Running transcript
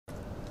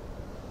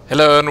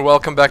Hello and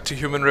welcome back to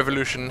Human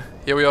Revolution.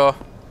 Here we are,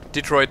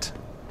 Detroit,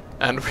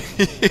 and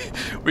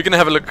we're gonna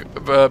have a look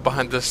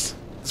behind this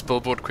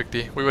billboard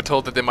quickly. We were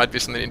told that there might be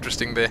something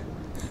interesting there.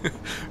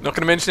 Not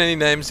gonna mention any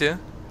names here.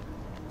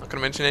 Not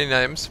gonna mention any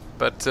names,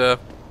 but there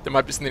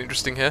might be something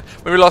interesting here.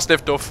 When we last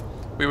left off,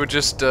 we were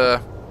just trying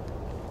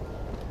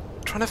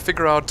to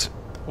figure out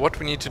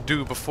what we need to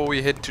do before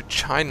we head to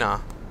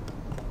China.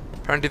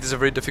 Apparently there's a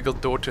very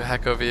difficult door to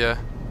hack over here.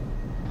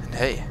 And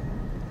hey,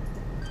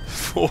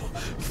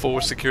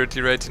 4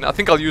 security rating. I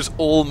think I'll use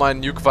all my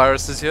nuke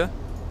viruses here.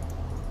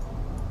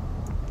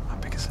 How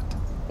big is it?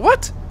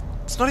 What?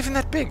 It's not even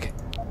that big.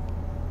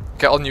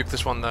 Okay, I'll nuke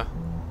this one though.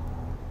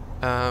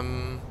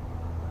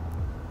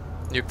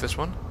 Nuke this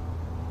one.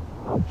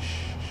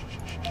 Shh.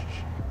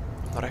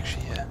 I'm not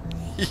actually here.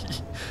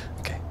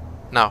 Okay.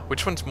 Now,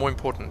 which one's more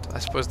important? I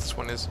suppose this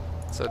one is.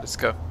 So let's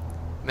go.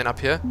 And then up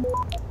here.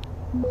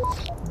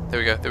 There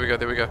we go.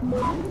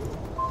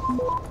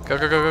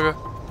 Go.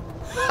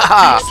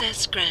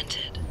 Access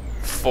granted.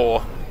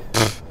 4.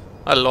 Pfft.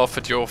 I laugh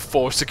at your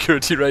 4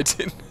 security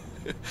rating.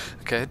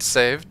 Okay, it's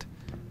saved.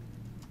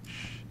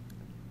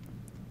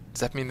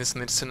 Does that mean there's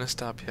something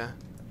sinister up here?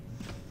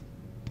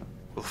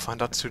 We'll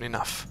find out soon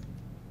enough.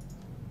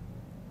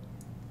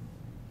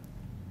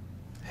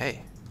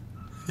 Hey.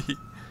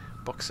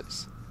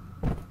 Boxes.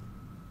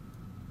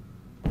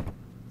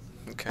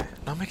 Okay,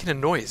 now I'm making a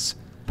noise.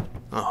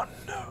 Oh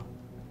no.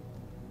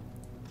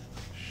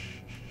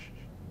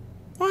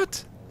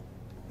 What?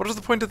 What is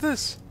the point of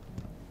this?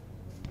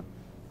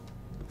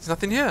 There's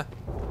nothing here.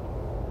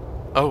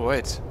 Oh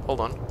wait, hold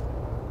on.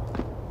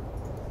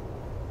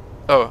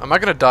 Oh, am I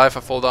gonna die if I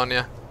fall down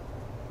here?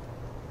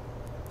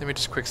 Let me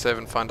just quick save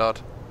and find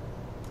out.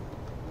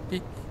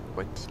 Wait,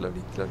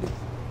 slowly.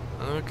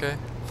 Okay,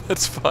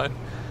 that's fine.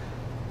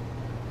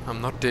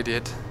 I'm not dead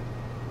yet.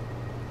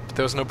 But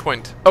there was no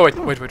point. Oh wait. Shh.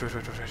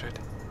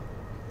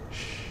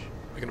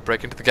 We're gonna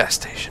break into the gas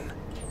station.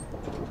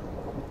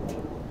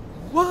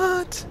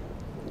 What?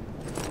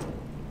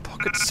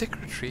 Pocket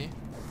secretary?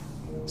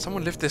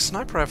 Someone left their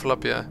sniper rifle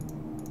up here.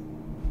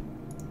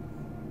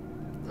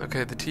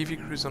 Okay, the TV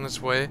crew's on its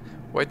way.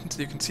 Wait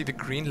until you can see the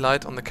green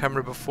light on the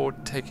camera before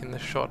taking the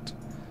shot.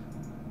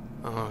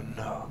 Oh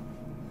no.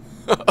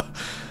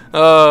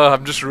 Oh,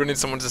 I'm just ruining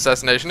someone's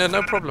assassination. Yeah,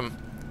 no problem.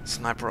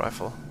 Sniper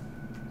rifle.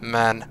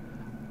 Man.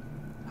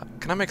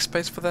 Can I make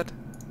space for that?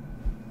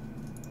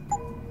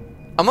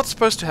 I'm not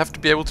supposed to have to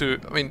be able to...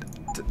 I mean,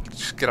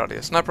 just get out of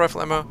here. Sniper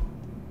rifle ammo.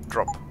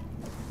 Drop.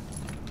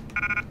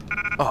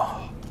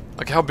 Oh.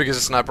 Okay, how big is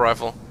a sniper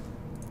rifle?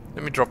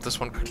 Let me drop this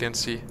one quickly and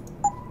see.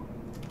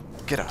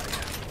 Get out of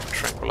here.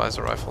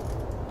 Tranquilizer rifle.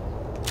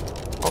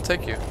 I'll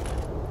take you.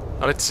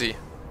 Now let's see.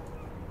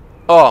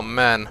 Oh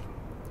man.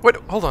 Wait,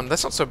 hold on.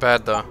 That's not so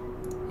bad though.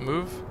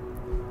 Move.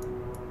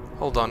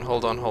 Hold on.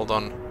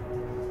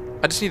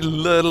 I just need a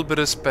little bit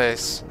of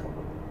space.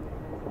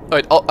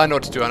 Wait, I know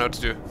what to do.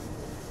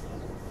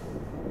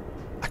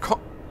 I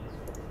can't...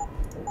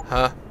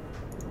 Huh?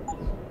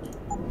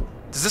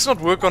 Does this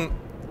not work on...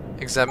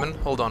 Examine?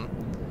 Hold on.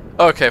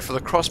 Okay, for the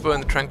crossbow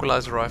and the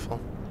tranquilizer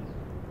rifle.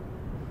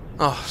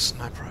 Oh,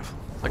 sniper rifle.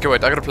 Okay,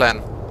 wait, I got a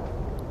plan.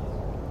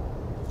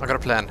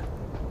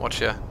 Watch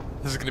here.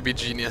 This is gonna be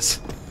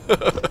genius.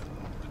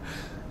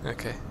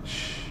 Okay,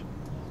 shh.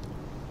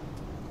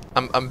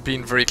 I'm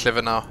being very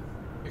clever now.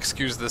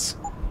 Excuse this.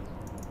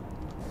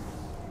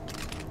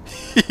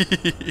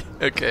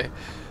 Okay,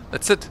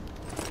 that's it.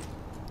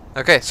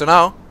 Okay, so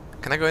now,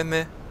 can I go in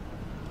there?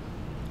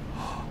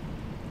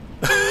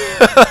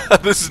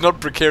 This is not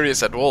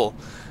precarious at all.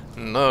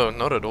 No,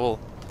 not at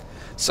all.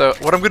 So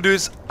what I'm gonna do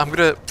is I'm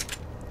gonna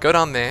go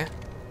down there.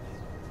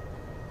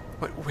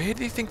 Wait, where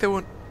do you think they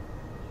want?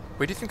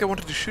 Where do you think they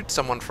wanted to shoot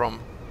someone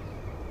from?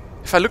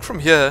 If I look from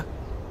here,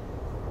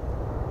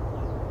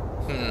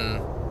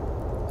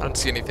 I don't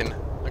see anything.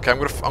 Okay, I'm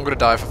gonna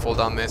die if I fall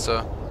down there.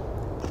 So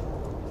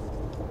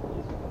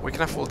where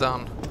can I fall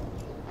down?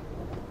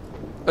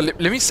 Oh, let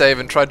me save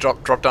and try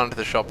drop down to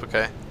the shop.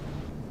 Okay.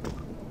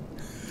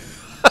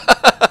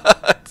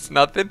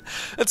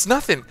 It's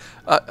nothing.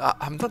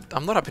 I'm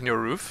not up in your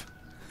roof.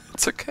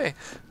 It's okay.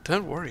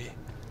 Don't worry.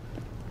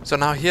 So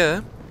now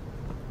here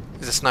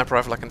is a sniper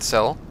rifle I can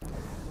sell.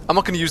 I'm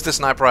not gonna use the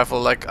sniper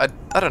rifle. Like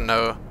I don't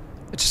know.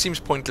 It just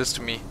seems pointless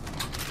to me.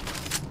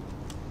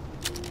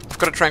 I've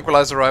got a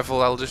tranquilizer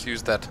rifle. I'll just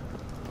use that.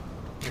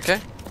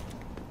 Okay.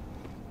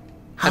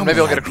 And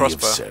maybe I'll get a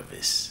crossbow.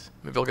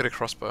 Maybe I'll get a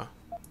crossbow.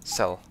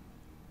 Sell.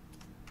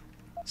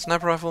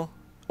 Sniper rifle.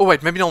 Oh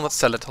wait, maybe I'll not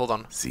sell it. Hold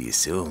on. See you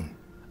soon.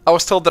 I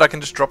was told that I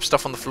can just drop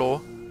stuff on the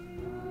floor.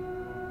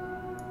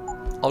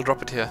 I'll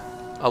drop it here.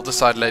 I'll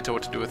decide later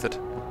what to do with it.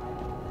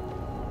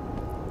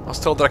 I was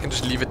told that I can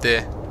just leave it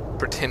there.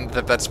 Pretend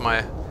that that's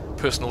my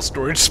personal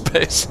storage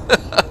space.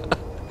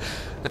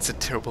 That's a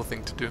terrible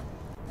thing to do.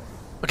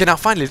 Okay, now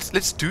finally,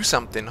 let's do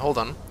something. Hold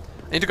on.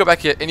 I need to go back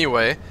here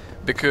anyway,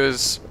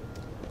 because...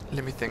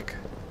 Let me think.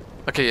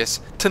 Okay,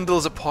 yes.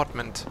 Tyndall's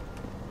apartment.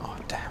 Oh,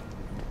 damn.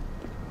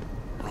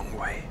 Wrong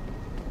way.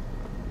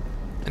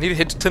 I need to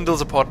head to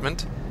Tyndall's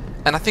apartment.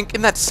 And I think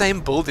in that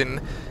same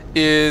building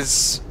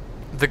is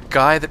the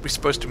guy that we're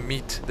supposed to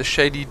meet, the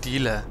shady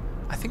dealer.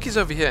 I think he's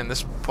over here in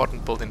this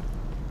apartment building.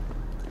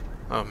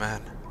 Oh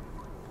man.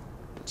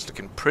 It's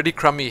looking pretty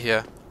crummy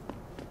here.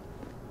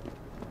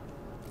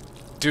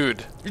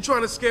 Dude. You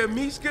trying to scare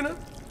me, Skinner?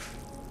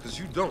 Because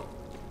you don't.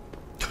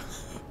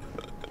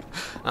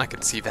 I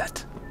can see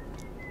that.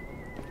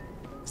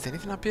 Is there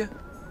anything up here?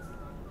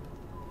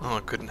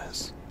 Oh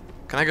goodness.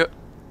 Can I go?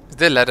 Is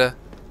there a ladder?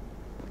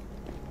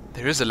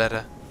 There is a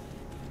ladder.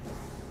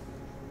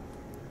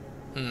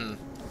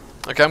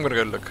 Okay, I'm gonna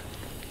go look.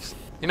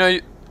 You know,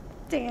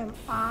 Damn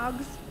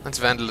Ogs. that's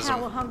vandalism.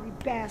 Power-hungry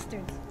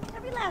bastards.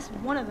 Every last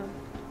one of them.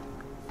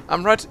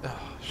 I'm right. Oh,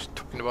 she's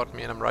talking about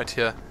me, and I'm right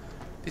here.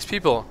 These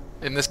people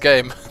in this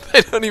game,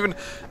 they don't even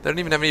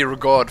have any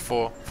regard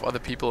for other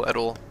people at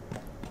all.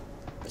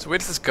 So where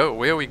does this go?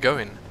 Where are we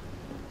going?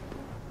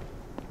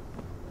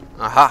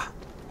 Aha!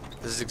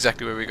 This is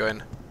exactly where we're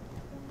going.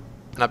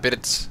 And I bet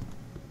it's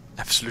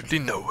absolutely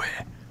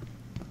nowhere.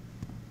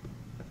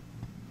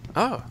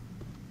 Oh.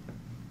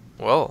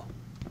 Well,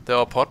 there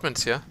are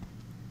apartments here.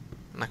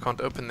 And I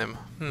can't open them.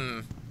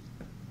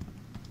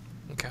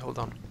 Okay, hold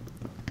on.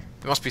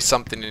 There must be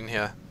something in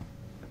here.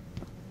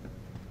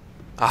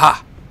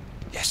 Aha!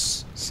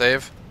 Yes!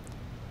 Save.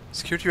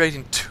 Security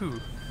rating 2.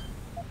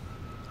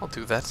 I'll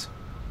do that.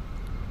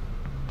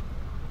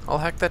 I'll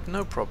hack that,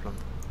 no problem.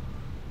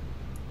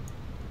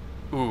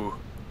 Ooh.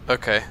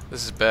 Okay,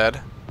 this is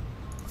bad.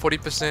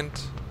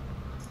 40%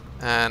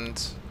 and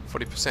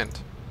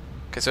 40%.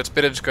 Okay, so it's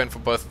better just going for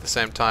both at the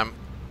same time.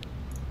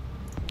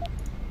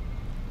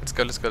 Let's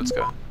go, let's go, let's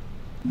go.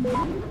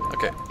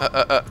 Okay,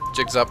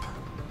 jigs up.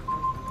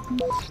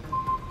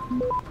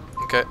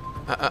 Okay,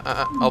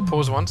 I'll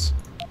pause once.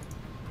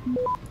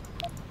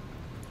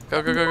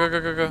 Go, go, go, go,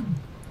 go, go, go.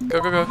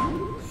 Go, go,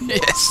 go.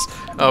 Yes!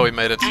 Oh, we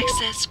made it.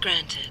 Access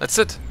granted. That's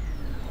it.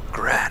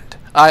 Grand.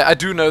 I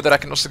do know that I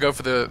can also go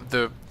for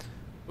the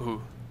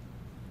ooh.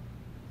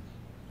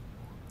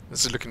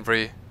 This is looking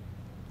very...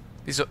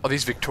 Are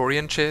these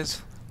Victorian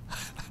chairs?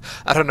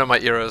 I don't know my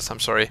eras, I'm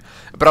sorry.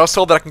 But I was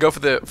told that I can go for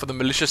the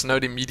malicious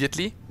note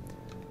immediately.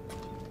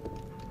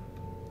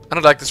 I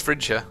don't like this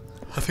fridge here.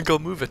 I think I'll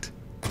move it.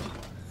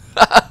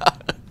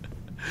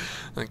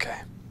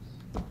 Okay.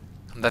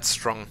 And that's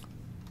strong.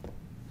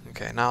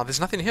 Okay, now there's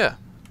nothing here.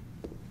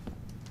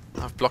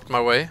 I've blocked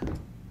my way.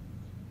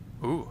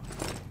 Ooh.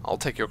 I'll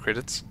take your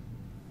credits.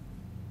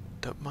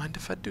 Don't mind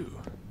if I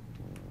do.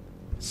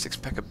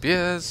 6-pack of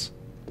beers.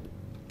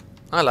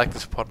 I like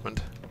this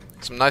apartment.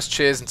 Some nice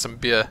chairs and some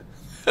beer.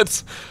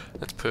 That's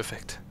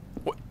perfect.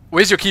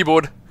 Where's your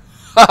keyboard?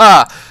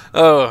 Haha!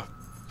 Oh,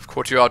 I've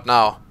caught you out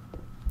now.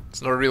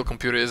 It's not a real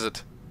computer, is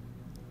it?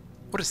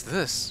 What is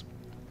this?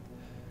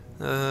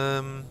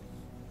 Oh.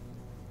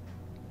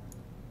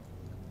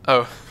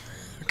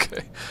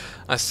 Okay.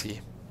 I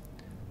see.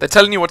 They're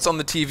telling you what's on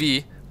the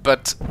TV,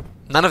 but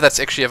none of that's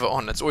actually ever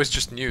on. It's always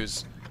just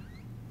news.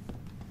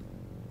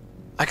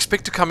 I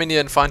expect to come in here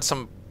and find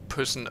some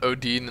person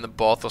ODing in the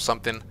bath or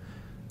something.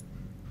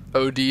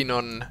 ODing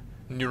on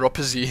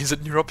neuropathy. Is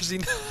it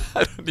neuropathy?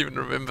 I don't even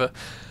remember.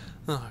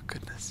 Oh,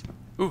 goodness.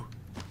 Ooh.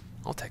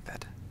 I'll take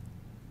that.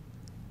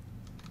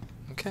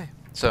 Okay.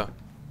 So,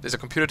 there's a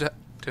computer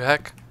to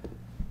hack.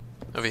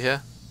 Over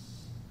here.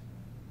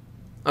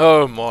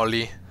 Oh,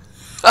 Molly.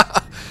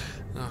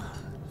 Oh,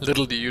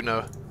 little do you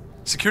know.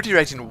 Security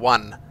rating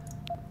 1.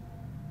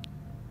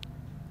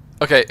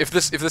 Okay, if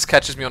this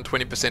catches me on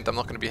 20%, I'm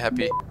not going to be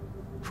happy.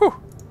 Whew.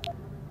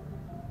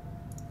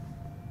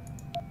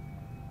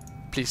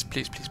 Please,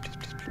 please, please, please,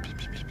 please, please,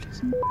 please, please,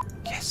 please.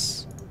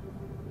 Yes.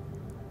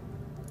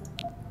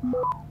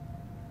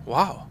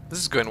 Wow, this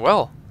is going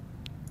well.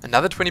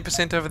 Another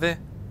 20% over there.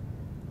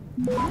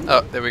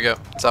 Oh, there we go.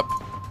 It's up.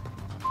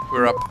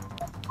 We're up.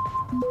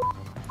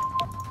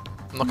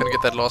 I'm not going to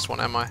get that last one,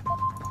 am I?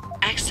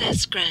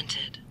 Access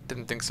granted.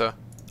 Didn't think so.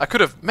 I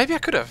could have. Maybe I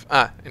could have.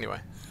 Ah,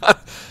 anyway.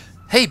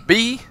 Hey,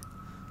 B!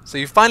 So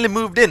you finally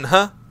moved in,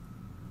 huh?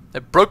 They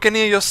broke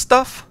any of your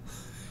stuff?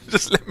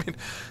 Just let me...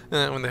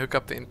 when they hook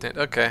up the internet.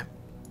 Okay.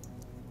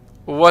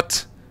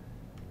 What?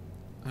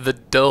 The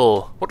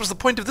dull. What was the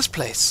point of this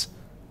place?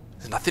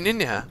 There's nothing in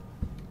here.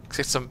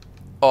 Except some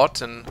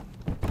art and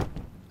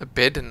a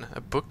bed and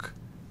a book.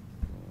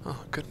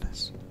 Oh,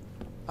 goodness.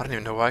 I don't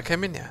even know why I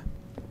came in here.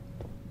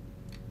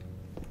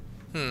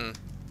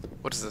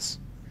 What is this?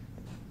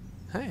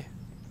 Hey.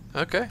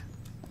 Okay.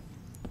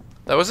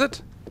 That was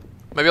it?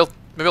 Maybe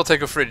I'll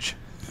take a fridge.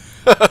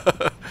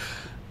 Can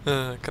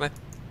I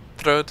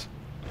throw it?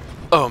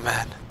 Oh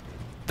man,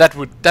 that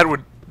would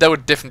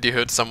definitely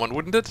hurt someone,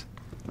 wouldn't it?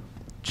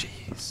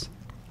 Jeez,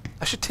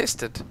 I should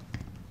test it.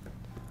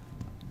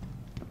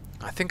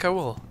 I think I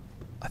will.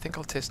 I think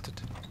I'll test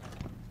it.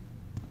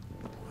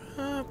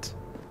 What?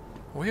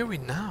 Where are we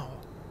now?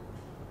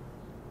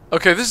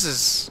 Okay, this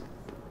is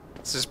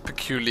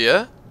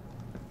peculiar.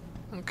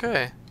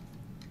 Okay,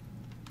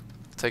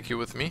 I'll take you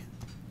with me.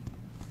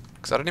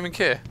 Because I don't even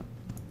care.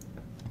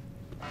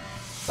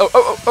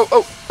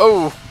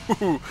 Oh!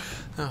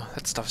 Oh,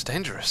 that stuff's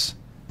dangerous.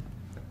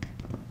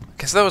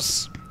 Okay, so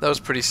that was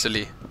pretty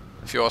silly,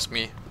 if you ask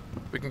me.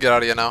 We can get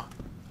out of here now.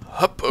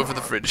 Hop over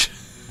the fridge.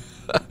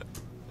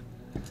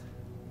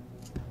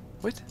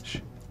 Wait. Shh.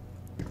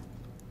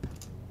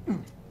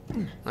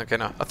 Okay,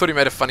 no. I thought he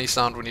made a funny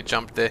sound when he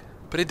jumped there,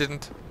 but he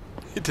didn't.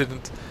 He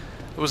didn't.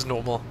 It was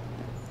normal.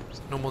 It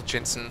was normal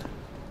Jensen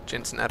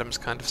Adams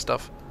kind of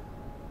stuff.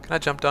 Can I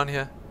jump down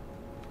here?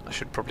 I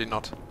should probably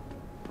not.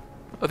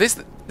 Oh, is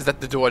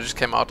that the door I just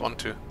came out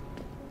onto?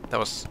 That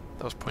was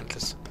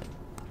pointless.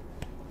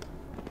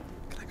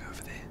 Can I go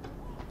over there?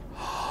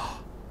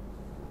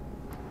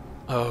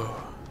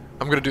 Oh,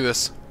 I'm gonna do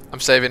this. I'm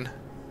saving.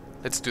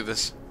 Let's do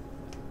this.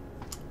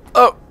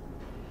 Oh!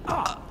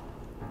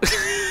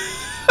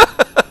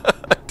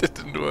 That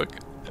didn't work.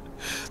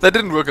 That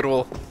didn't work at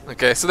all.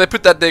 Okay, so they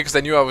put that there because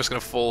they knew I was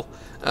gonna fall.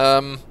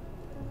 I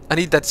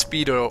need that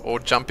speed or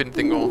jumping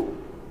thing or...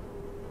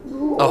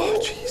 Oh,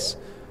 jeez.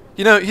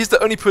 You know, he's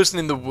the only person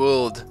in the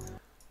world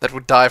that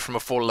would die from a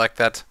fall like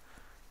that.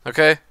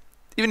 Okay?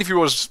 Even if he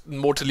was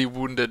mortally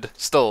wounded,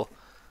 still.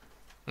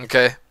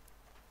 Okay?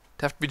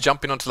 They'd have to be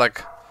jumping onto,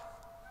 like,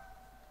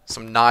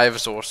 some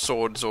knives or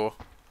swords or...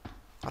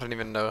 I don't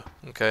even know.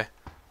 Okay.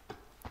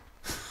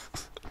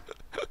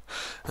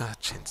 Ah,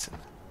 Jensen.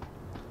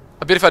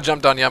 I bet if I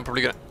jump down here, I'm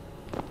probably gonna...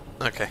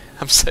 Okay,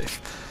 I'm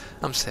safe.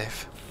 I'm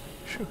safe.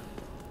 Shoo.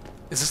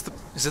 Is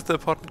this the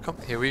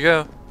apartment Here we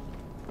go.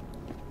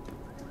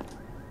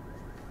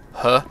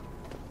 Huh?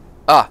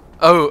 Ah.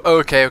 Oh,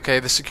 okay,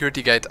 the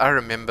security gate. I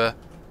remember.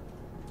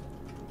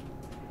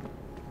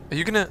 Are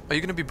you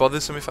gonna be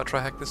bothersome if I try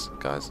hack this,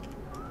 guys?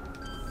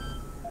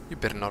 You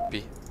better not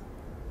be.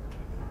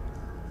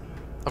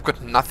 I've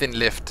got nothing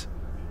left.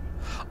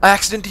 I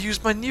accidentally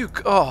used my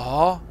nuke.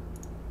 Oh.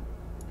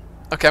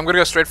 Okay, I'm gonna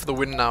go straight for the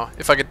win now,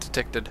 if I get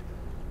detected.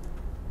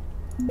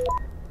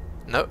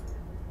 No.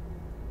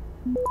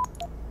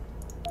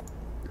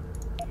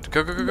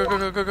 Go, go, go, go,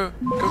 go, go, go, go,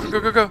 go, go,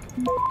 go, go.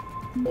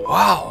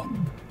 Wow,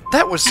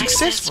 that was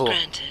successful.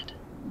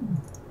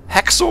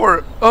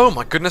 Hacksaw. Oh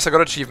my goodness, I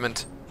got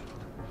achievement.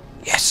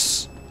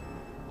 Yes.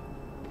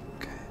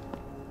 Okay.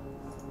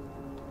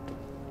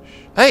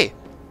 Hey,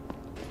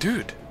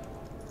 dude,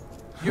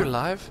 you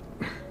alive?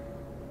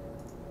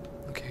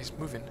 Okay, he's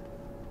moving.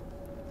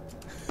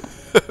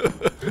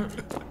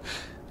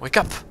 Wake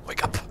up!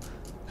 Wake up!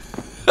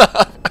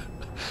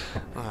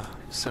 Oh,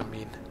 so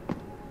mean.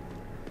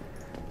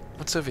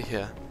 What's over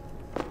here?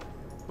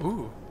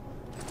 Ooh.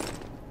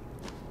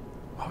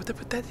 Why would they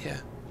put that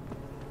here?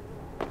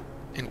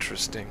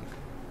 Interesting.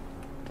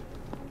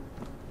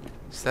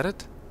 Is that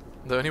it?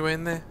 The only way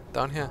in there?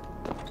 Down here?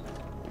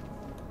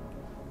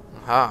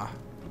 Aha.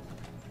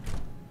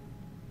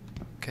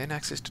 Gain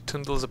access to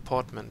Tyndall's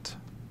apartment.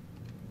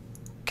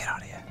 Get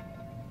out of here.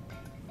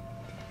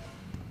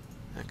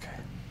 Okay.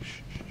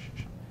 Shh,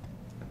 shh, shh.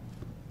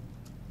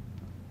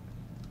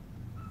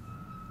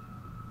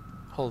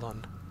 Hold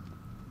on.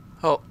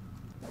 Oh.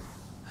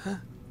 Huh?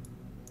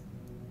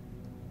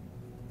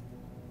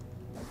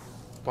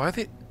 Why are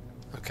they...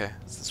 Okay,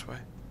 it's this way.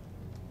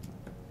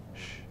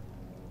 Shh.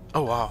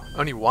 Oh wow,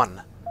 only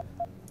one.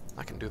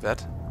 I can do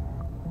that.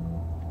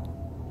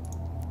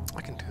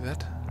 I can do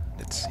that.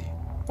 Let's see.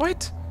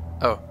 Wait!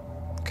 Oh.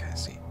 Okay, I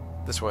see.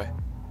 This way.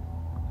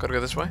 Gotta go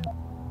this way?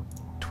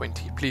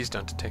 20. Please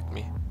don't detect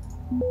me.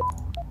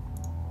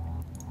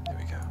 There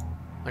we go.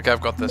 Okay,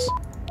 I've got this.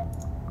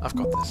 I've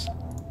got this.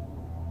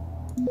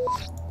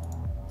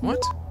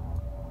 What?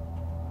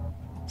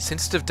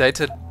 Sensitive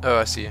data... Oh,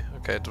 I see.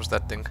 Okay, it was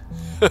that thing.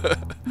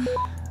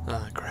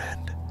 Ah,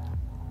 grand.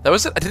 That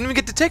was it? I didn't even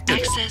get detected!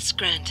 Access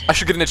granted. I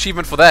should get an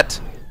achievement for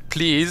that.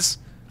 Please.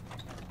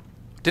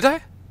 Did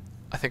I?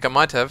 I think I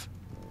might have.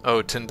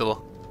 Oh,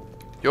 Tyndall.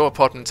 Your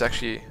apartment's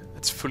actually...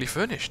 It's fully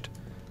furnished.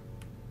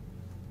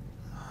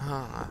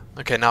 Ah.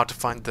 Okay, now to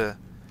find the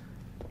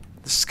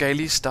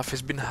scaly stuff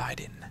has been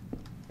hiding.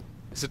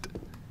 Is it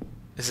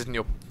in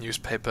your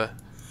newspaper?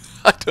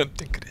 I don't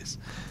think it is.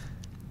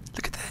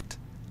 Look at that.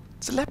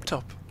 It's a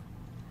laptop.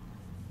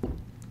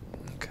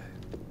 Okay.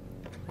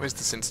 Where's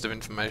the sensitive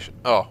information?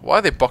 Oh, why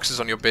are there boxes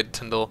on your bed,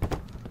 Tyndall?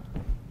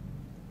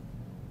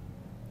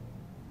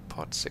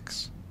 Part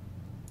 6.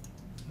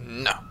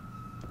 No.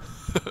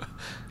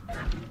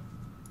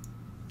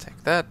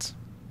 Take that.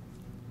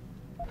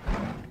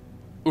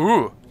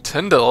 Ooh,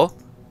 Tyndall.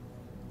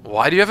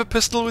 Why do you have a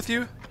pistol with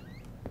you?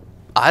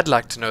 I'd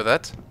like to know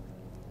that.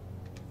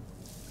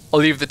 I'll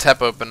leave the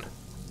tap open.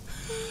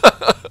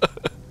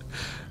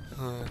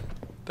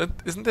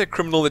 Isn't there a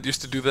criminal that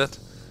used to do that?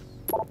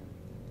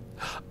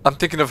 I'm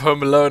thinking of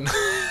Home Alone.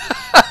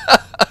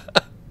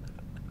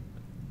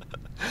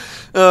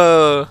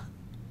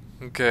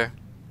 Okay.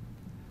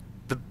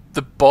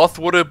 The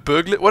bathwater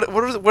burglar.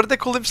 What did they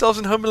call themselves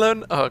in Home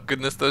Alone? Oh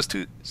goodness, those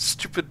two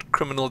stupid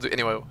criminals.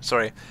 Anyway,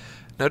 sorry.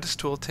 Notice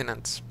to all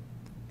tenants.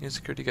 New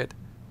security gate.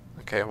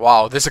 Okay.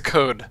 Wow, there's a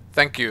code.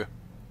 Thank you.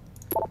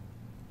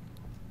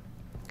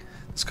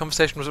 This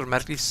conversation was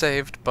automatically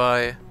saved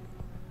by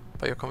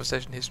your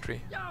conversation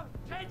history. Yo,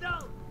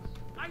 Tyndall!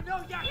 I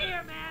know you're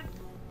here, man!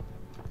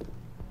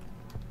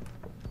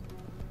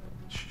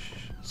 Shh,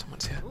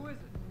 someone's here. Who is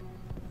it?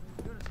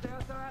 You gonna stay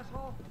out there,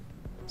 asshole?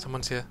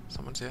 Someone's here.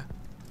 Someone's here.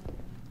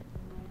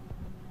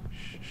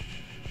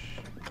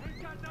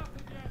 Ain't got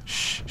nothing yet.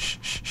 Shh, shh,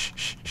 shh, shh,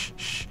 shh, shh,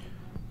 shh.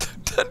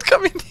 Don't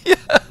come in here.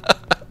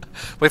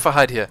 What if I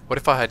hide here? What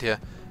if I hide here?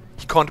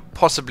 He can't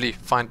possibly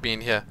find me in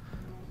here.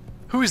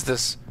 Who is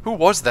this? Who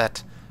was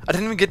that? I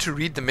didn't even get to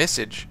read the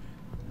message.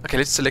 Okay,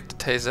 let's select a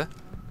taser.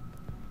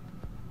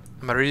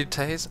 Am I ready to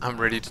tase? I'm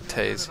ready to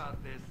tase.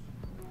 About this.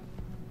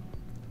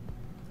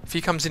 If he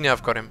comes in here,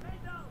 I've got him.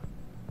 Hey,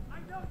 I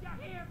know you're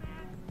here,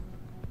 man.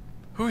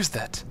 Who is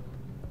that?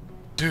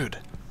 Dude.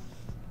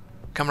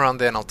 Come around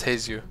there and I'll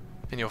tase you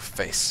in your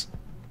face.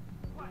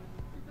 What?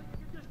 You think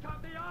you can just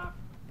cut me off?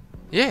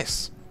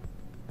 Yes.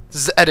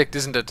 This is an addict,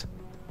 isn't it?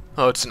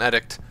 Oh, it's an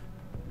addict.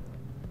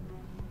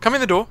 Come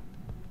in the door.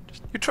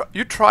 Just,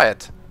 you try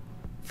it,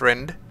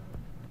 friend.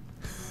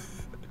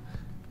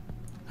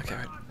 Okay,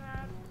 wait. Come on,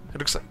 man. It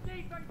looks like...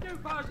 These things do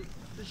cause it.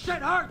 The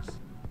shit hurts.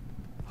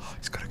 Oh,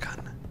 he's got a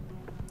gun.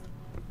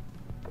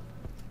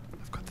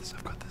 I've got this,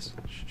 I've got this.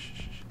 Shh, shh,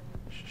 shh, shh,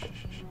 shh,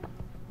 shh, shh.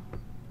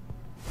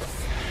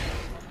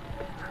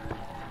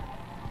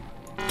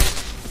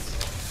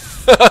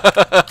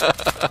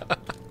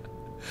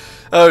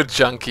 Oh,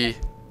 junkie.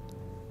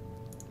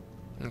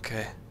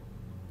 Okay.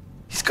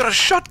 He's got a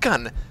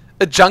shotgun!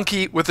 A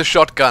junkie with a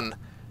shotgun.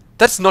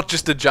 That's not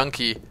just a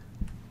junkie.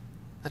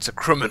 That's a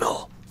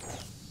criminal.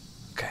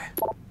 Okay.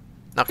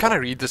 Now can I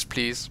read this,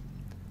 please?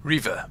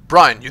 Reaver.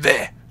 Brian, you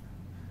there?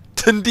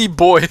 Tindy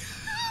boy.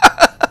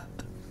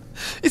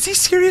 Is he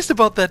serious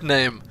about that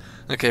name?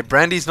 Okay,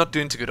 Brandy's not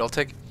doing too good. I'll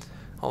take...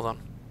 Hold on.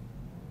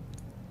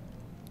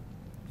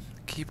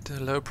 Keep the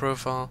low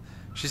profile.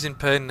 She's in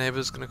pain.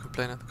 Neighbor's gonna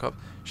complain at the cop.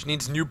 She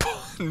needs new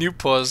new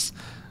paws.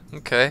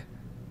 Okay.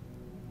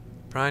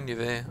 Brian, you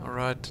there?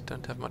 Alright.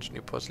 Don't have much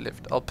new paws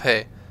left. I'll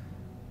pay.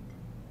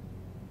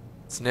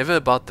 It's never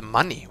about the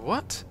money.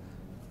 What?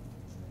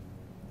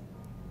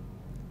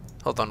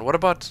 Hold on. What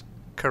about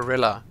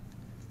Carella?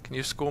 Can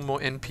you score more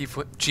NP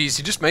for... Jeez,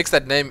 he just makes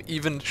that name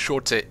even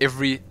shorter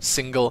every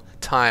single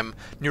time.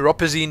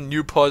 Neuropazine,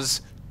 new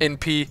pos,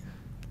 NP.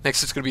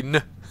 Next it's gonna be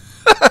N.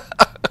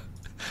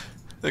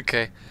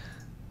 Okay.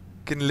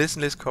 Getting less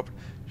and less cop.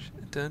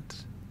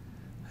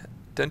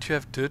 Don't you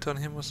have dirt on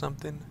him or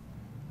something?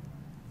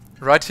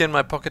 Right here in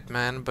my pocket,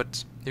 man,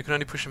 but you can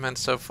only push a man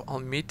so far. I'll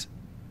meet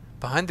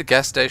behind the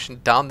gas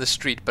station down the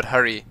street, but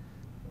hurry.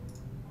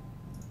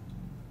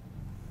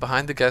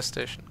 Behind the gas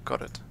station.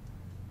 Got it.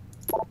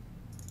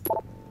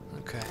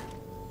 Okay.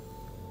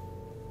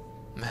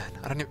 Man,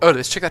 I don't even... Oh,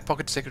 let's check that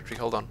pocket secretary.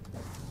 Hold on.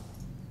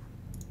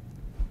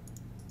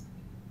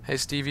 Hey,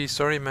 Stevie.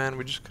 Sorry, man.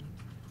 We just...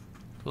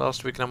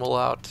 Last week and I'm all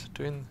out.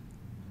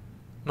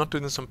 Not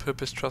doing this on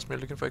purpose, trust me.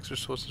 Looking for extra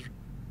sources.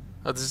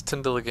 Oh, this is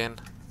Tyndall again.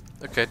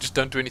 Okay, just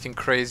don't do anything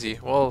crazy.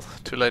 Well,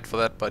 too late for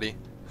that, buddy.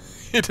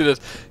 He did it.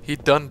 He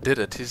did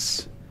it.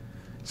 He's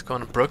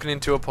gone and broken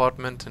into an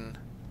apartment and...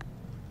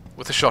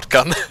 with a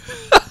shotgun.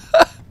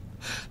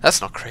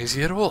 That's not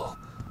crazy at all.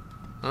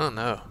 Oh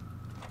no.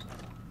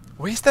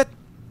 Where's that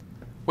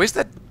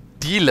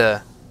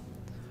dealer?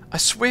 I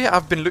swear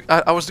I've been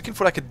I was looking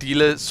for like a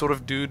dealer sort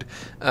of dude.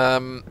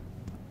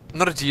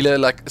 Not a dealer,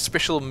 like a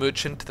special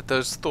merchant that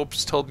those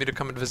Thorpes told me to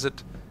come and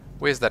visit.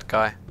 Where's that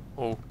guy?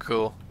 Oh,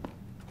 cool.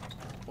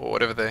 Or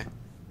whatever they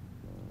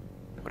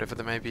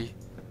may be.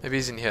 Maybe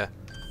he's in here.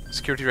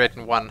 Security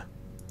rating 1.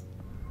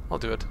 I'll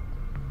do it.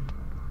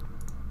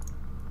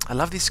 I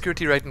love these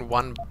security rating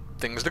 1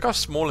 things. Look how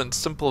small and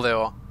simple they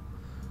are.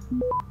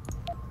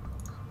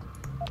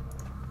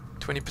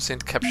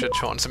 20% capture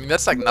chance. I mean,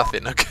 that's like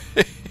nothing,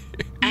 okay?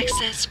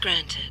 Access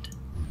granted.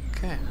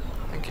 Okay,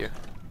 thank you.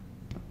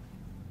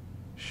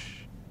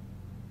 Shh.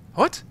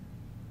 What?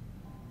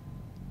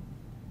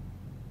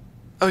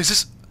 Oh, is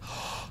this...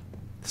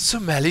 This is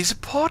O'Malley's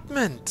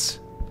apartment!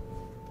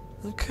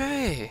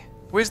 Okay.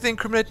 Where's the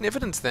incriminating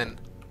evidence then?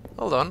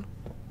 Hold on.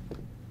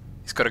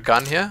 He's got a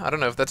gun here. I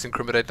don't know if that's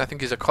incriminating. I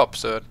think he's a cop,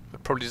 so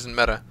it probably doesn't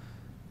matter.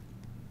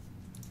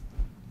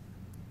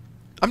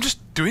 I'm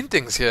just doing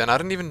things here, and I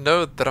don't even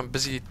know that I'm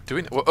busy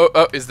doing it.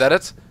 Oh, is that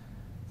it?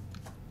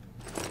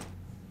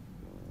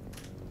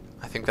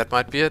 I think that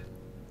might be it.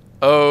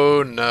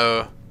 Oh,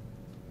 no.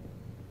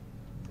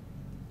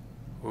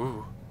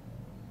 Ooh.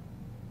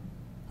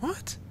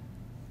 What?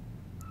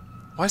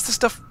 Why is the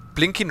stuff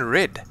blinking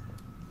red?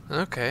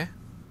 Okay.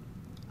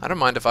 I don't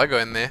mind if I go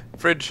in there.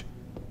 Fridge.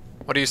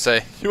 What do you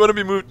say? You want to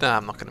be moved? Nah,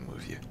 I'm not going to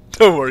move you.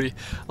 Don't worry.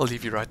 I'll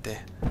leave you right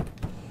there.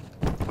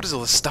 What is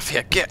all this stuff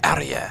here? Get out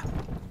of here.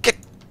 Get...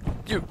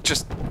 You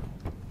just...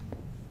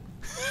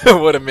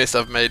 What a mess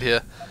I've made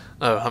here.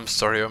 Oh, I'm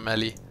sorry,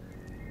 O'Malley.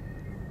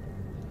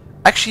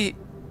 Actually,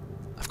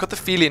 I've got the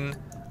feeling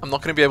I'm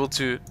not going to be able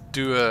to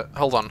do a...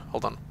 Hold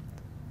on.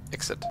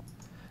 Exit.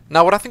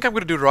 Now, what I think I'm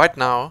going to do right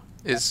now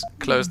is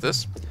close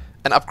this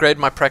and upgrade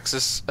my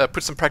practice,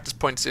 put some practice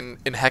points in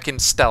hacking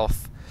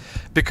stealth.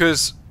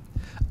 Because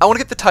I want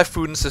to get the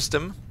Typhoon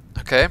system,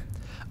 okay?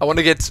 I want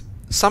to get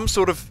some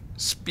sort of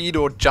speed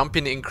or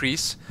jumping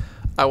increase.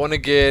 I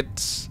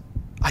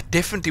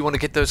definitely want to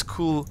get those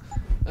cool,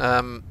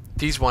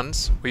 these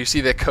ones, where you see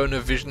their cone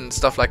of vision and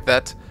stuff like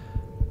that.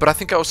 But I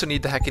think I also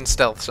need the hack in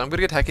stealth, so I'm gonna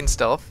get hack in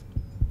stealth.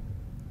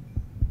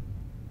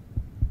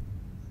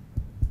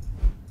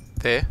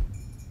 There.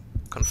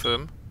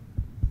 Confirm.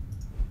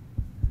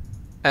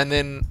 And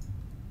then...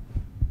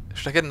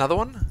 should I get another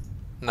one?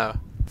 No.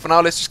 For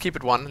now, let's just keep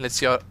it one. Let's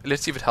see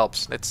if it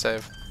helps. Let's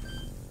save.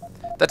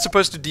 That's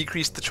supposed to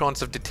decrease the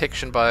chance of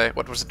detection by,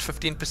 what was it,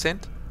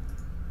 15%?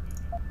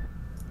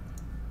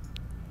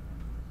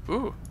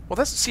 Ooh. Well,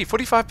 that's, see,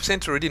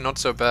 45% already not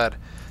so bad.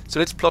 So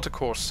let's plot a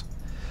course.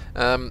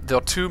 There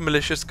are 2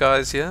 malicious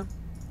guys here.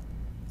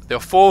 There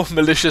are 4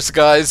 malicious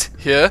guys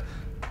here.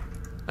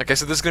 Okay,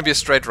 so this is going to be a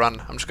straight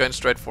run. I'm just going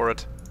straight for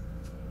it.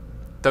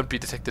 Don't be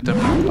detected, don't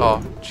be. Oh,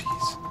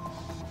 jeez.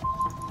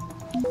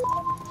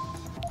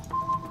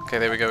 Okay,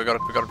 there we go. We got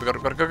it. We got it. We got it.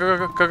 We got it. Go, go,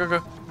 go, go, go,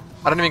 go.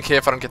 I don't even care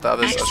if I don't get the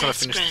others. I just want to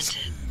finish this.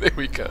 There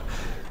we go.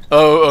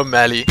 Oh,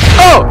 O'Malley.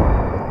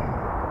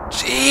 Oh!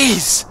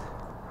 Jeez!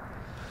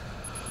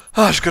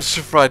 Oh, I just got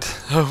so fried.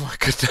 Oh my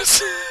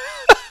goodness.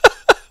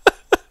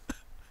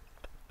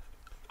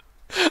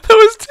 That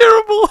was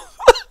terrible.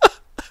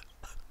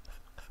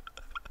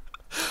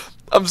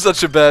 I'm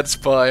such a bad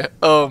spy.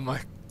 Oh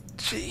my...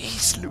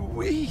 jeez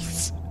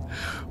Louise.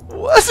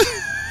 What?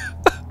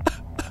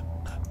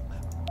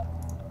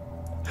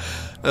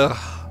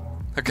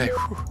 Okay,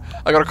 whew.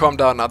 I gotta calm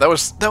down now. That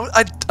was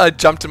I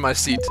jumped in my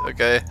seat,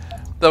 okay?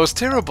 That was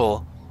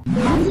terrible.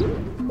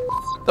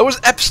 That was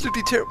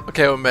absolutely terrible.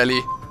 Okay,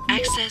 O'Malley.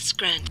 Access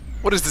granted.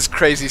 What is this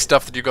crazy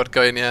stuff that you got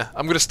going here?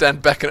 I'm gonna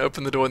stand back and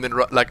open the door and then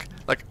like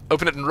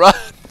open it and run.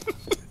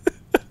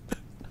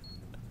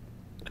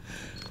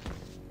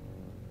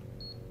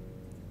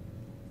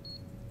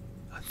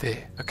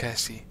 There. Okay, I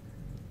see.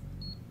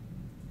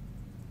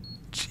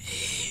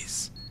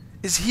 Jeez.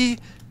 Is he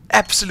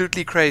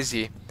absolutely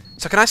crazy?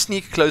 So can I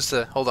sneak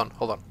closer? Hold on,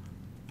 hold on.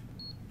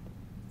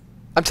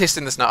 I'm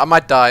testing this now. I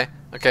might die.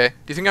 Okay.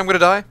 Do you think I'm gonna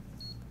die?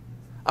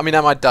 I mean,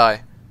 I might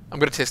die. I'm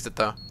gonna test it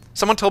though.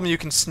 Someone told me you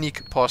can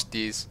sneak past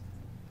these.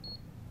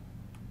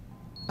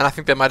 And I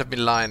think they might have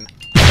been lying.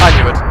 I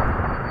knew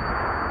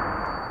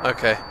it.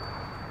 Okay.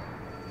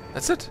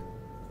 That's it?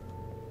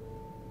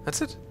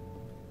 That's it?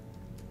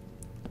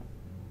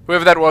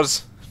 Whoever that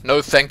was,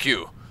 no thank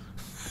you.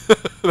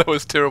 That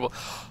was terrible.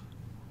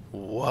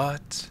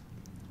 What?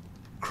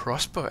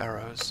 Crossbow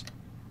arrows?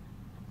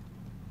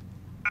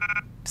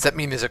 Does that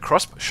mean there's a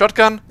crossbow?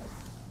 Shotgun?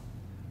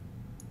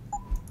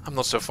 I'm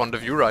not so fond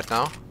of you right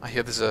now. I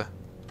hear there's a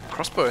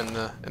crossbow in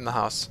the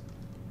house.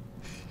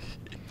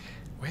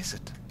 Where is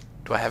it?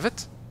 Do I have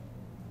it?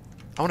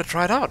 I want to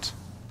try it out.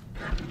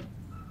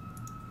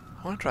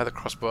 I want to try the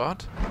crossbow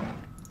out.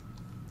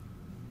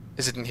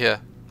 Is it in here?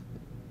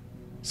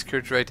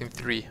 Security rating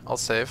 3. I'll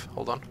save.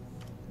 Hold on.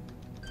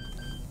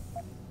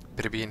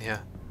 Better be in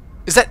here.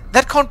 Is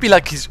that can't be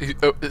like his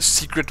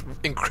secret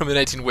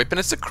incriminating weapon.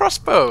 It's a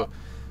crossbow.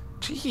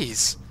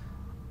 Jeez.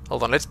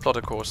 Hold on. Let's plot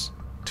a course.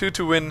 2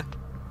 to win.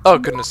 Oh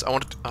goodness. I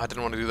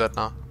didn't want to do that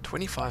now.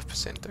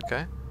 25%.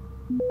 Okay.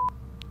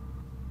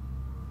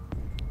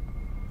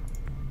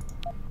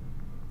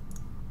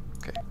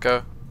 Okay.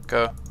 Go.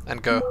 Go.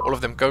 And go. All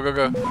of them. Go. Go.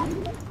 Go.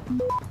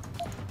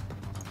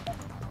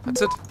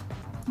 That's it.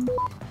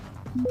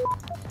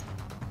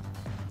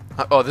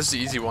 Oh, this is the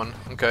easy one.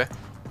 Okay.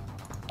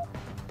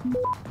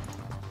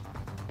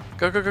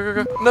 Go, go, go,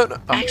 go, go. No, no.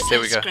 Oh, Access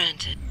there we go.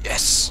 granted.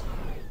 Yes.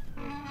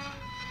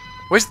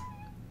 Where's...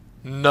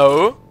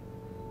 No.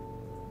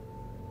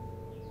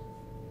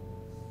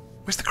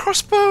 Where's the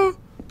crossbow?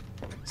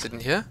 Is it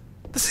in here?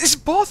 This is a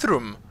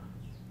bathroom.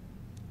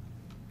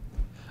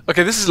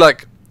 Okay, this is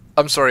like...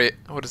 I'm sorry.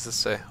 What does this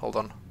say? Hold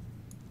on.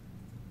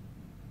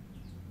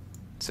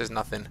 It says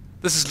nothing.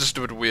 This is just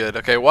a bit weird.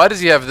 Okay, why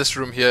does he have this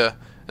room here?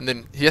 And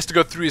then he has to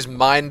go through his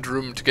mind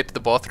room to get to the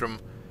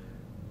bathroom.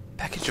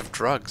 Package of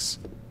drugs.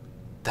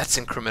 That's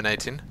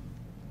incriminating.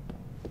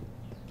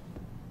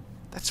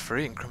 That's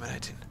very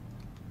incriminating.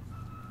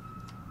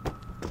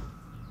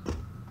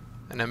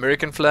 An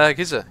American flag.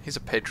 He's a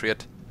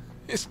patriot.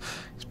 He's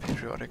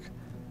patriotic.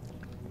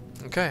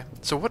 Okay,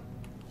 so what?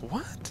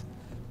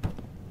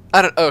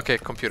 I don't. Oh, okay,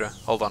 computer.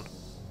 Hold on.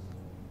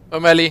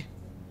 O'Malley,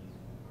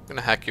 I'm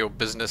gonna hack your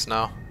business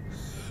now.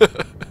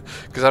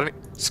 Because I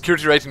don't.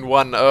 Security rating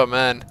 1. Oh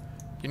man,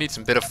 you need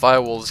some better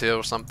firewalls here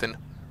or something.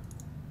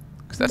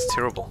 Because that's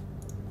terrible.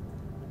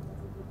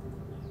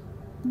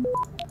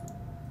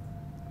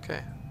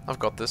 Okay, I've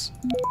got this.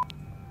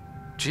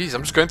 Jeez,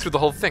 I'm just going through the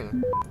whole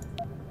thing.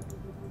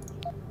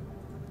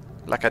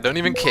 Like I don't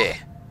even care.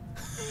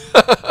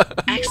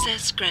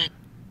 Access granted.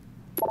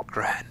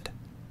 Grand.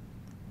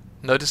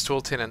 Notice to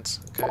all tenants.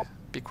 Okay,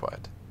 be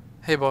quiet.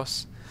 Hey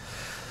boss.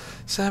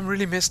 Sam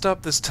really messed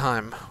up this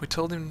time. We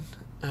told him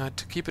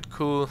to keep it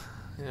cool.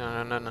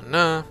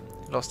 No.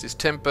 Lost his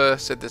temper,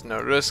 said there's no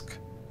risk.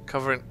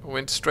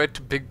 Went straight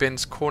to Big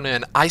Ben's corner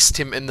and iced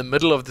him in the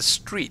middle of the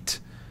street.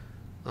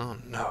 Oh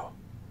no.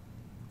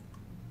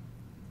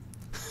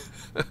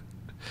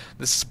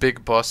 This is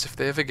big, boss. If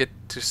they ever get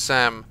to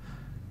Sam,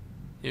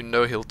 you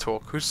know he'll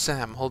talk. Who's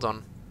Sam? Hold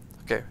on.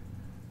 Okay.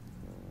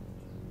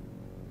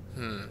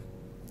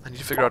 I need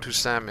to figure out who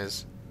Sam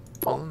is.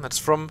 Well, that's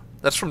from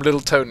That's from Little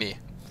Tony.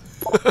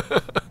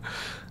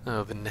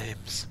 Oh, the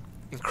names.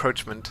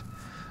 Encroachment.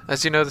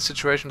 As you know, the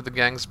situation of the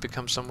gangs has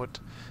become somewhat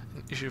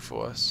an issue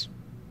for us.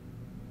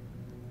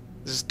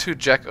 This is to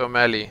Jack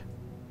O'Malley.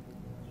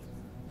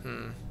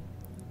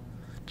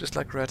 Just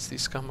like rats,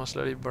 these scum are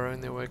slowly burrowing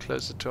their way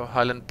closer to our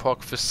Highland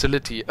Park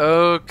facility.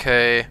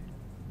 Okay.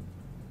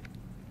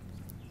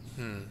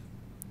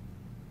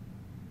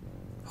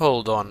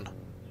 Hold on.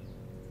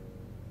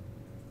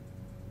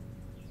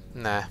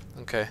 Nah,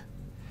 okay.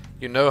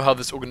 You know how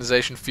this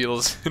organization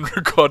feels in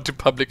regard to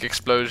public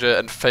exposure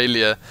and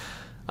failure.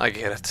 I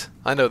get it.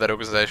 I know that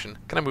organization.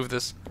 Can I move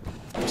this?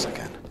 Of course I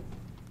can.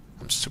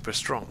 I'm super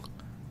strong.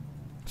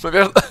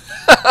 Maybe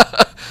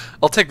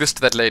I'll take this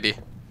to that lady.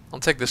 I'll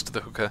take this to the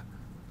hooker.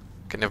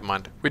 Okay, never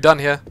mind. We're done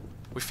here.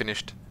 We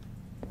finished.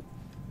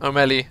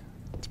 O'Malley,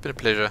 it's been a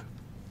pleasure.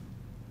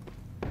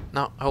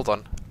 Now, hold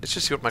on. Let's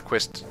just see what my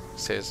quest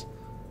says.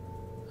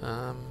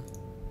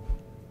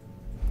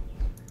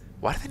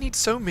 Why do they need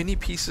so many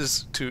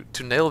pieces to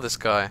nail this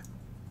guy?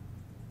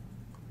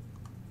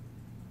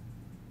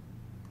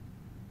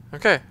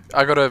 Okay,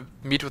 I gotta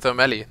meet with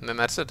O'Malley, and then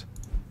that's it.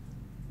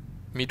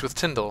 Meet with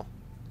Tyndall.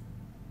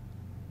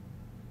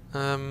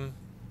 Okay,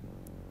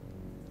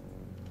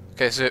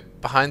 so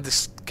behind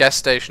this gas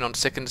station on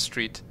 2nd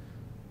Street.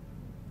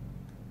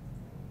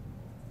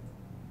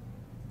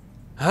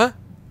 Huh?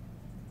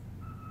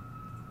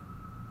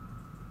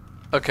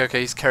 Okay,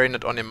 he's carrying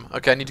it on him.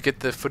 Okay, I need to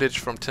get the footage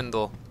from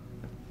Tyndall.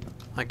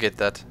 I get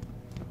that.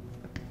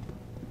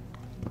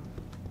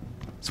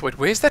 So wait,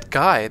 where's that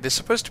guy? There's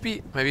supposed to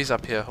be... Maybe he's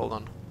up here, hold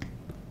on.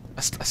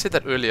 I said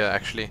that earlier,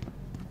 actually.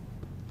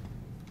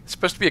 There's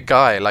supposed to be a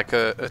guy, like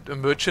a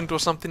merchant or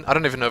something. I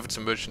don't even know if it's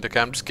a merchant,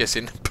 okay, I'm just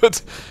guessing.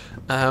 But,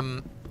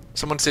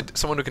 someone said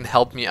someone who can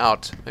help me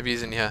out. Maybe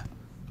he's in here.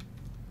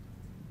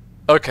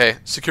 Okay,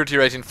 security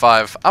rating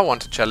 5. I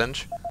want a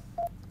challenge.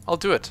 I'll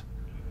do it.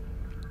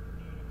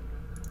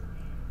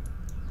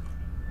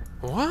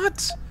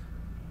 What?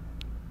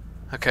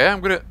 Okay, I'm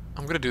gonna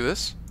do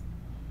this.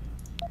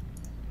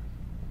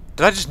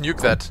 Did I just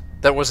nuke that?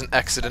 That was an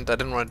accident. I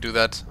didn't want to do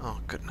that. Oh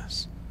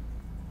goodness.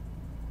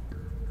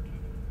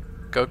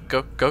 Go.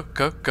 Go.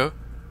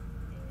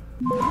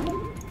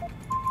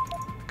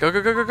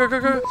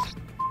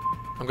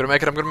 I'm gonna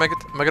make it. Am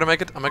I gonna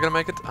make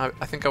it?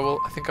 I think I will.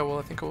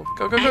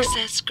 Go.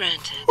 Access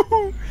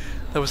granted.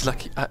 That was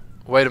lucky.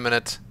 Wait a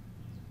minute.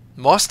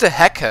 Master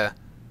hacker.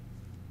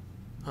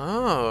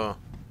 Oh.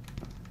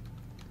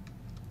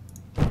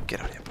 Get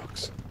out of here,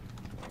 box.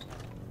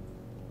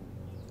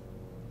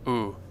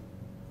 Ooh.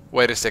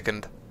 Wait a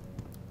second.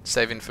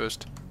 Saving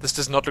first. This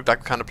does not look like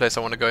the kind of place I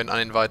want to go in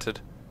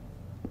uninvited.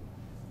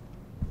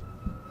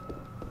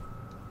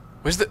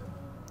 Where's the...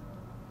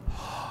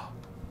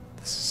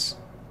 This is...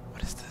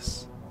 What is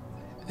this?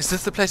 Is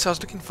this the place I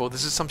was looking for?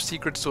 This is some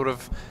secret sort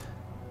of...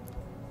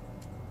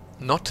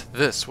 Not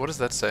this. What does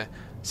that say?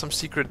 Some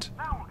secret...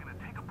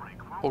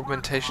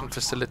 augmentation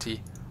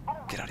facility.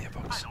 Get out of here,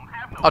 box.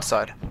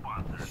 Outside.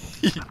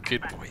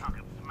 Good boy.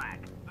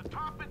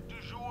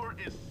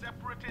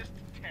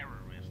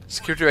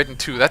 Security rating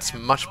 2, that's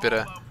much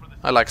better.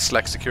 I like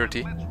slack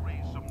security.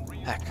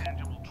 Heck.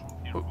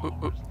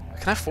 Ooh.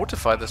 Can I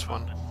fortify this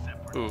one?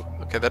 Ooh,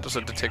 okay, that was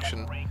a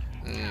detection.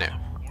 No.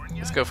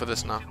 Let's go for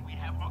this now.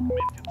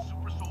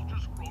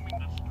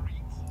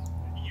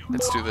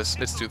 Let's do this.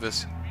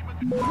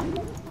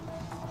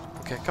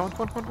 Okay, come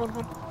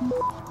on.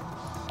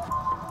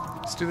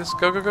 Let's do this.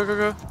 Go.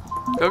 Go.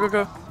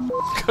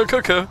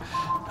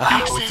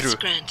 Ah, we're Access through.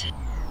 granted.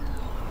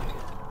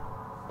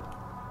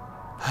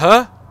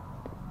 Huh?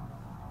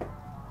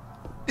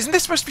 Isn't there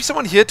supposed to be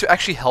someone here to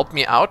actually help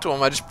me out, or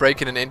am I just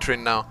breaking and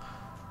entering now?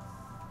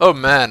 Oh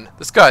man,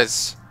 this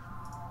guy's...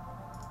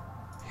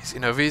 He's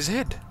in over his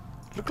head.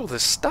 Look at all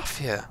this stuff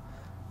here.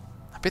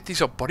 I bet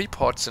these are body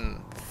parts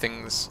and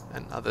things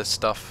and other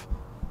stuff.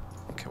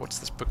 Okay, what's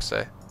this book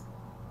say?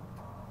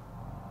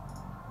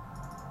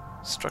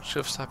 Structure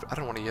of cyber... I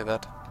don't want to hear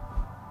that.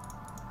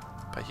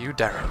 By Hugh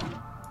Darrow.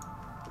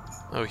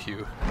 Oh,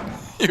 Hugh.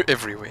 You're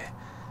everywhere.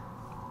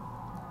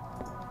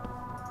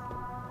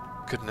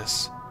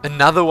 Goodness.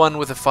 Another one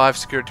with a 5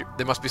 security...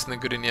 There must be something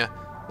good in here.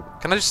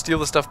 Can I just steal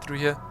the stuff through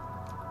here?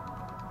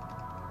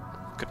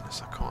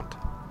 Goodness, I can't.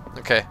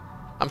 Okay.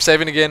 I'm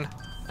saving again.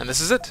 And this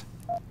is it.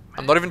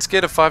 I'm not even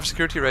scared of 5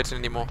 security rating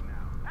anymore.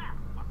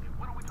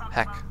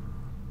 Hack.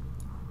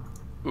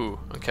 Ooh,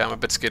 okay, I'm a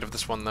bit scared of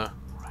this one though.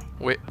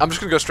 Wait, I'm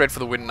just gonna go straight for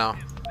the win now.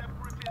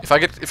 If I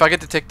get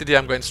detected here,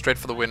 I'm going straight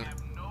for the win.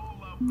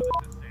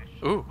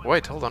 Ooh,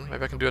 wait, hold on.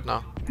 Maybe I can do it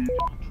now.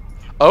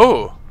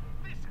 Oh!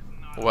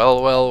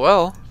 Well.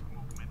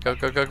 Go.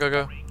 Go.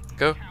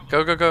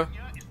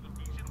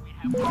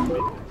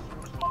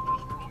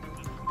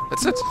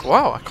 That's it.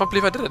 Wow, I can't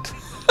believe I did it.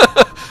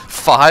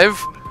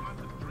 5?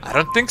 I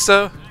don't think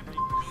so.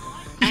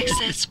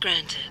 Access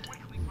granted.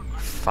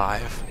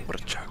 5.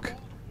 What a joke.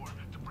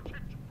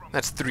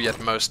 That's 3 at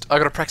most. I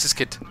got a practice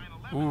kit.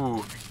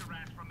 Ooh.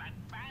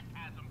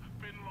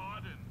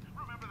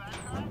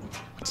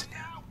 What's in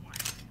here?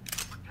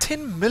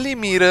 10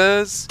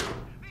 millimeters.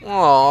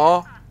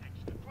 Aww.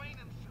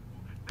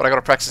 But I got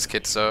a praxis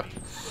kit, so...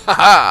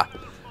 Haha!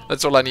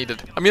 That's all I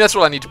needed. I mean, that's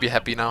all I need to be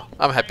happy now.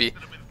 I'm happy.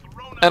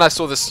 And I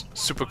saw this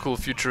super cool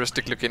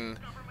futuristic looking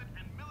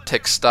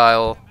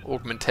textile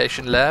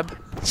augmentation lab.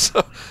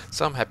 So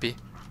I'm happy.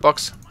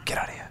 Box, get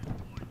out of here.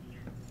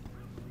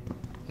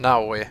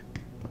 Now where?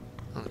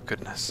 Oh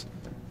goodness.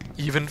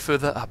 Even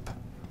further up.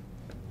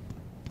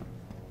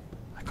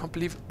 I can't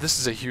believe this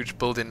is a huge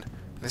building.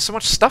 There's so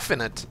much stuff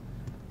in it.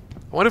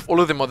 I wonder if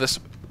all of them are this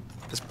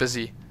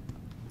busy.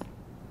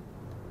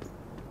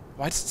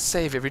 Why does it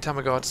save every time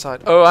I go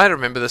outside? Oh, I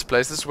remember this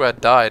place. This is where I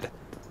died.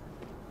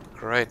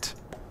 Great.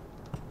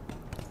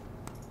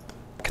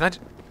 Can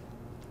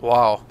I...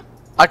 Wow.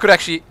 I could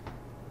actually...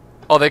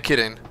 Oh, they're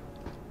kidding.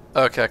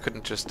 Okay, I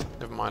couldn't just...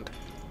 Never mind.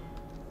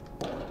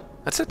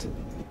 That's it.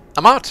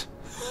 I'm out.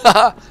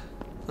 Haha.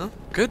 Huh?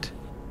 Good.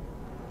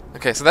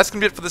 Okay, so that's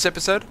going to be it for this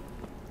episode.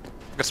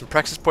 I've got some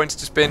praxis points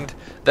to spend.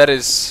 That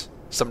is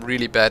some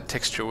really bad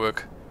texture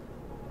work.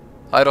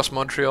 Eidos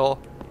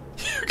Montreal.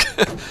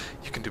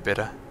 You can do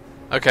better.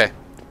 Okay.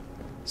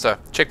 So,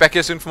 check back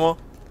here soon for more.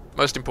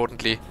 Most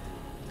importantly,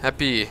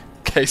 happy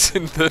case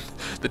in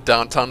the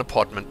downtown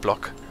apartment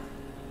block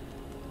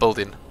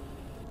building.